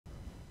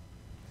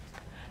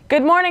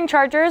Good morning,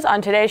 Chargers.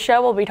 On today's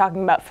show, we'll be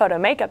talking about Photo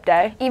Makeup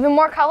Day, even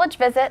more college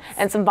visits,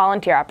 and some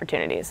volunteer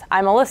opportunities.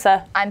 I'm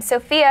Alyssa. I'm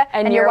Sophia,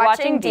 and you're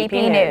watching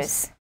DP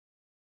News.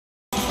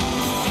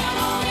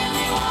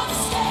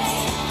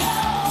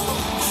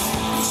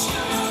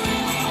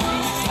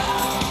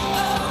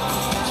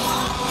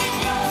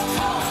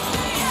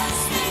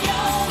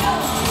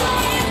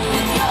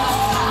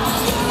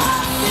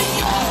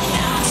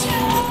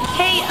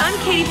 Hey, I'm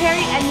Katy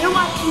Perry, and you're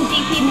watching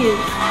DP News.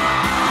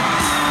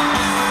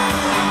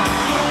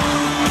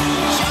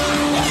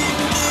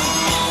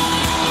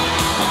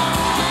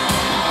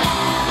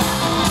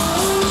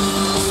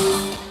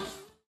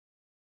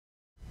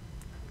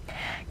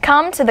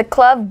 Come to the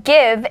Club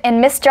Give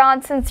in Miss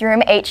Johnson's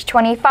room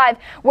H25,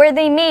 where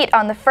they meet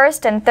on the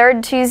first and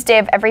third Tuesday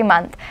of every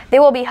month. They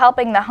will be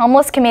helping the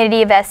homeless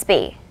community of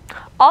SB.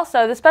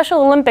 Also, the Special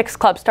Olympics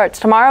Club starts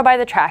tomorrow by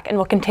the track and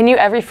will continue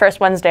every first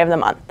Wednesday of the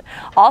month.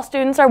 All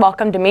students are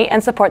welcome to meet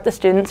and support the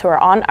students who are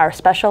on our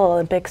Special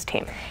Olympics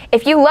team.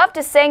 If you love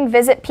to sing,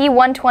 visit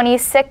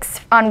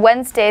P126 on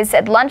Wednesdays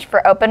at lunch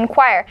for open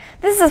choir.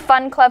 This is a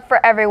fun club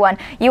for everyone.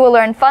 You will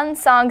learn fun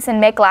songs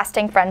and make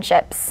lasting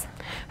friendships.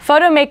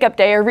 Photo Makeup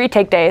Day or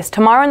Retake Day is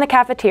tomorrow in the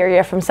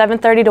cafeteria from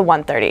 7:30 to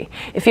 1:30.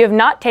 If you have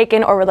not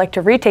taken or would like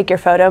to retake your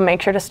photo,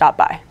 make sure to stop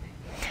by.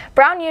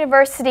 Brown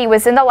University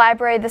was in the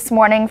library this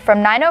morning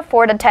from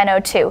 9:04 to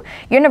 10:02.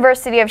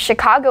 University of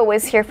Chicago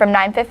was here from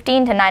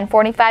 9:15 to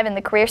 9:45 in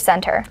the Career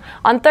Center.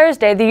 On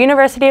Thursday, the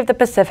University of the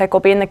Pacific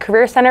will be in the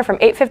Career Center from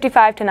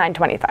 8:55 to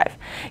 9:25.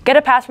 Get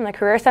a pass from the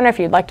Career Center if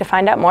you'd like to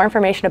find out more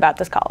information about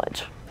this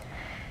college.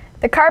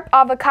 The Carp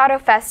Avocado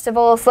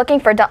Festival is looking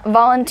for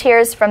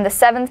volunteers from the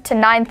 7th to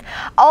 9th.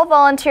 All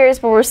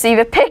volunteers will receive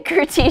a Pit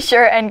Crew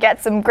t-shirt and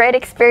get some great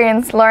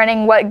experience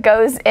learning what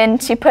goes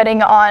into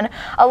putting on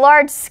a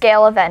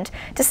large-scale event.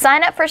 To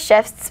sign up for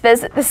shifts,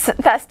 visit the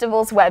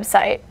festival's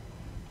website.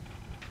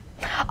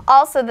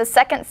 Also, the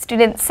Second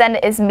Student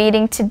Senate is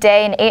meeting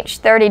today in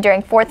H30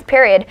 during 4th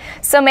period,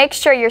 so make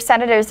sure your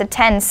senators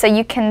attend so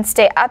you can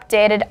stay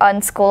updated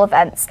on school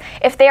events.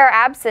 If they are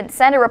absent,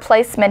 send a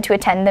replacement to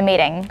attend the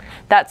meeting.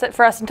 That's it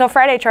for us until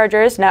Friday,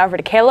 Chargers. Now over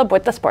to Caleb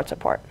with the Sports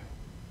Report.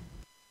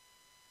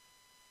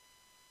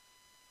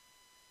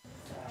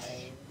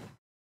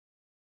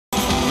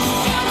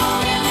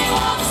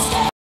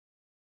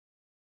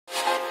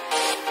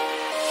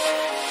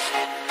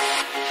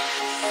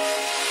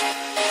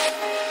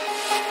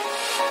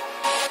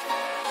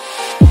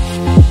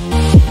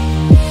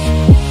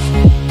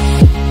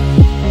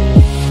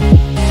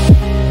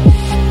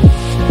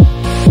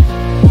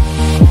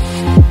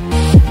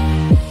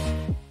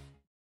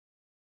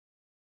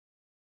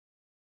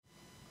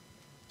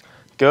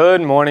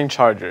 Good morning,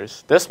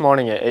 Chargers. This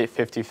morning at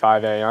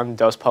 8:55 a.m.,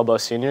 Dos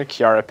Pueblos senior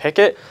Kiara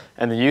Pickett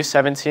and the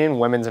U17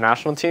 women's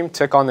national team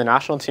took on the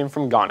national team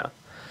from Ghana.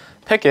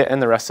 Pickett and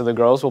the rest of the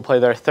girls will play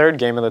their third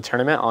game of the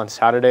tournament on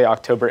Saturday,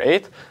 October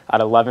 8th at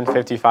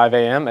 11:55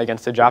 a.m.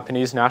 against the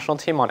Japanese national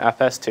team on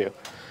FS2.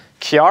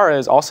 Kiara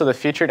is also the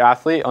featured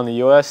athlete on the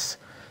U.S.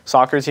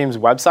 soccer team's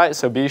website,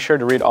 so be sure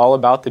to read all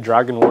about the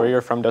Dragon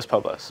Warrior from Dos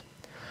Pueblos.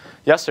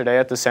 Yesterday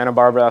at the Santa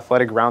Barbara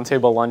Athletic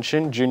Roundtable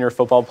Luncheon, junior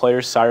football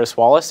players Cyrus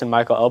Wallace and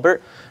Michael Elbert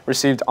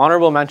received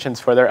honorable mentions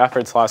for their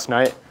efforts last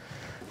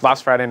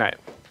Friday night.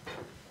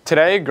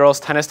 Today, girls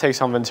tennis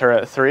takes on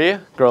Ventura at 3,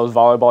 girls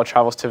volleyball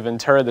travels to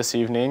Ventura this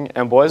evening,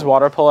 and boys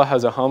water polo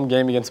has a home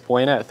game against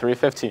Buena at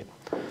 3:15.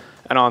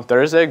 And on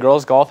Thursday,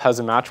 girls golf has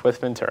a match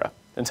with Ventura.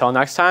 Until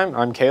next time,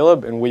 I'm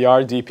Caleb and we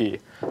are DP.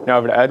 Now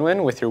over to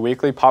Edwin with your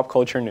weekly pop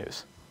culture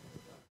news.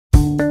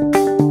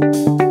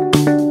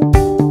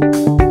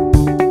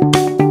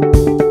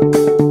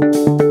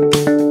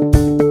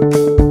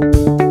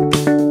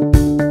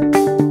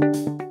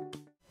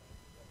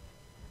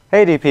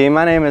 Hey DP,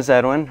 my name is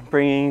Edwin,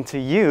 bringing to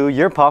you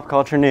your pop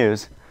culture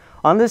news.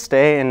 On this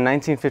day in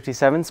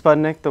 1957,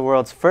 Sputnik, the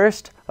world's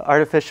first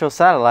artificial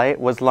satellite,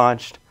 was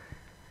launched.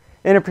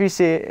 In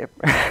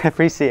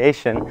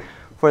appreciation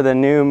for the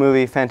new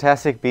movie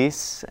Fantastic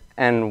Beasts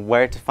and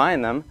Where to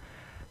Find Them,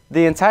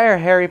 the entire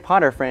Harry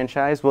Potter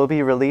franchise will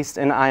be released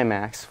in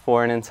IMAX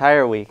for an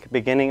entire week,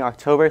 beginning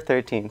October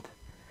 13th.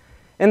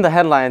 In the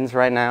headlines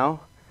right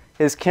now,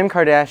 is Kim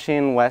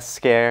Kardashian West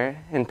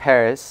scare in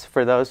Paris.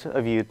 For those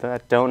of you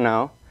that don't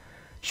know,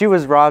 she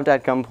was robbed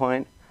at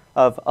gunpoint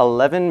of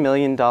 $11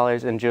 million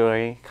in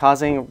jewelry,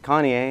 causing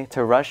Kanye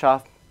to rush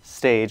off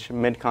stage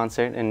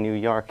mid-concert in New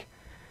York,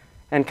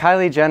 and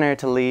Kylie Jenner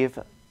to leave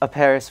a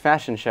Paris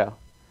fashion show.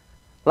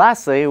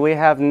 Lastly, we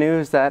have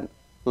news that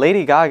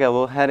Lady Gaga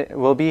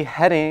will be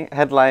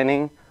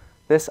headlining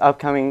this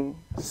upcoming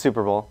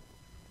Super Bowl.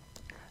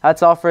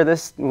 That's all for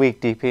this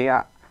week,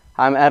 DP.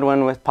 I'm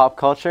Edwin with Pop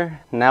Culture.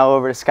 Now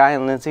over to Sky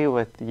and Lindsay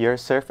with your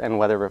surf and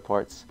weather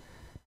reports.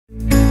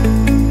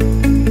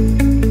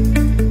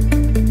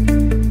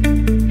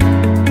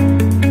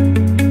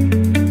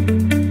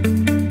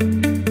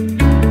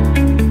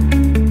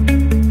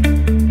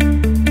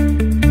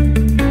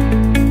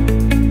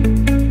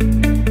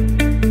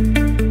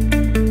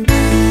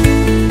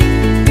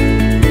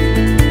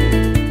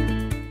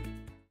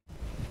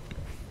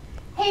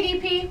 Hey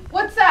DP,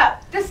 what's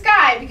up? The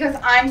Sky, because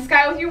I'm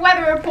Sky with your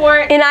weather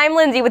report. And I'm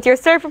Lindsay with your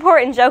surf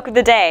report and joke of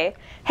the day.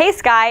 Hey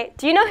Sky,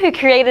 do you know who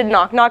created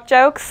knock knock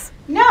jokes?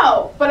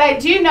 No, but I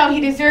do know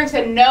he deserves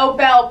a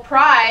Nobel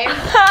Prize.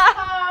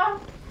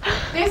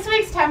 This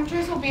week's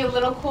temperatures will be a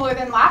little cooler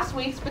than last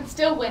week's, but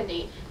still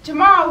windy.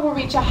 Tomorrow we'll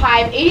reach a high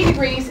of 80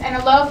 degrees and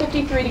a low of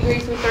 53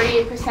 degrees with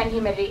 38%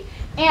 humidity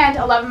and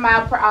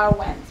 11-mile-per-hour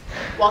winds.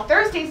 While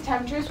Thursday's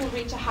temperatures will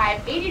reach a high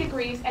of 80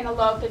 degrees and a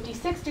low of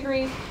 56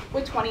 degrees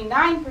with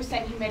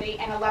 29% humidity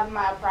and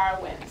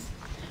 11-mile-per-hour winds.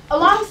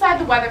 Alongside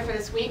the weather for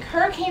this week,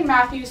 Hurricane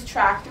Matthew's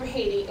track through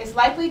Haiti is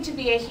likely to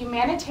be a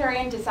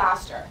humanitarian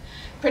disaster,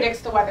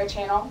 predicts the Weather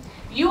Channel.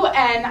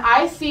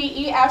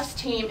 UNICEF's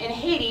team in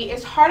Haiti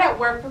is hard at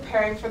work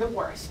preparing for the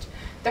worst.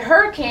 The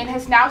hurricane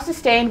has now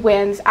sustained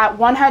winds at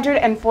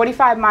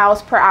 145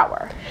 miles per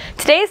hour.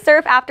 Today's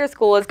surf after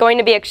school is going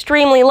to be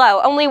extremely low,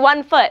 only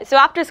 1 foot, so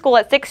after school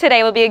at 6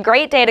 today will be a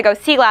great day to go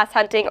sea glass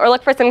hunting or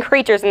look for some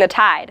creatures in the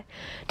tide.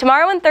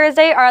 Tomorrow and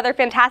Thursday are other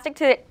fantastic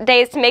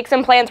days to make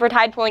some plans for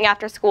tide pooling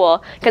after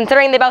school,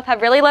 considering they both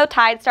have really low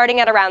tide starting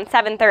at around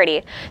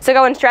 7:30. So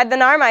go and shred the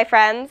gnar, my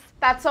friends.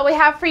 That's all we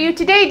have for you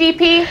today,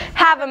 DP.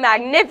 Have a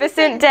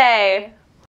magnificent day.